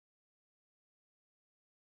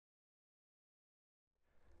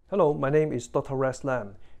Hello, my name is Dr. Rex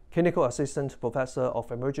Lam, Clinical Assistant Professor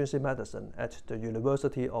of Emergency Medicine at the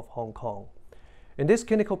University of Hong Kong. In this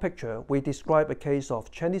clinical picture, we describe a case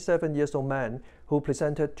of 27-year-old man who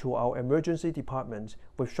presented to our emergency department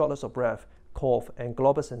with shortness of breath, cough, and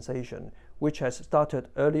global sensation, which has started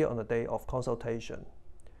earlier on the day of consultation.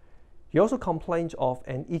 He also complained of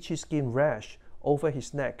an itchy skin rash over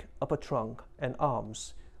his neck, upper trunk, and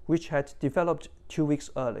arms, which had developed 2 weeks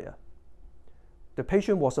earlier. The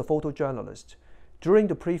patient was a photojournalist. During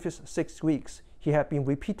the previous 6 weeks, he had been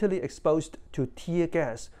repeatedly exposed to tear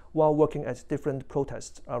gas while working at different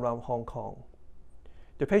protests around Hong Kong.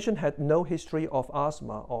 The patient had no history of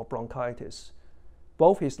asthma or bronchitis.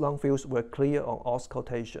 Both his lung fields were clear on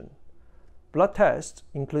auscultation. Blood tests,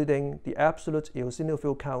 including the absolute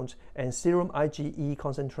eosinophil count and serum IgE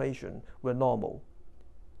concentration, were normal.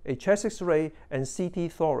 A chest X-ray and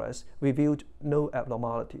CT thorax revealed no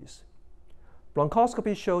abnormalities.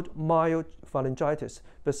 Bronchoscopy showed mild pharyngitis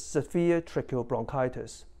but severe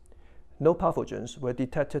tracheobronchitis. No pathogens were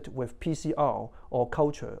detected with PCR or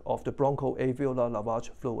culture of the bronchoalveolar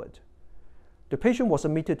lavage fluid. The patient was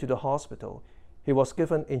admitted to the hospital. He was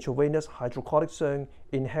given intravenous hydrocortisone,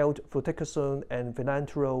 inhaled fluticasone and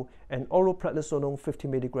vilanterol, and oral prednisolone 50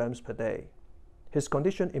 mg per day. His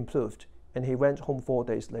condition improved, and he went home 4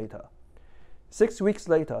 days later. 6 weeks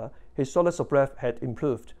later, his shortness of breath had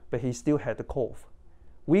improved, but he still had a cough.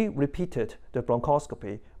 We repeated the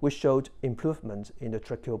bronchoscopy, which showed improvement in the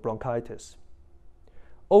tracheobronchitis.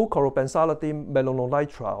 O-chlorobenzalidine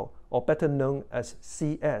malonitrile, or better known as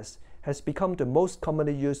CS, has become the most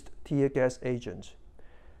commonly used tear gas agent.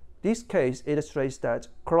 This case illustrates that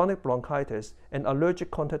chronic bronchitis and allergic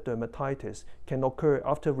contact dermatitis can occur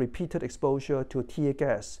after repeated exposure to tear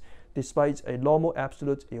gas, despite a normal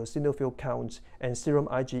absolute eosinophil count and serum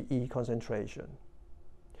IgE concentration.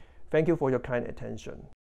 Thank you for your kind attention.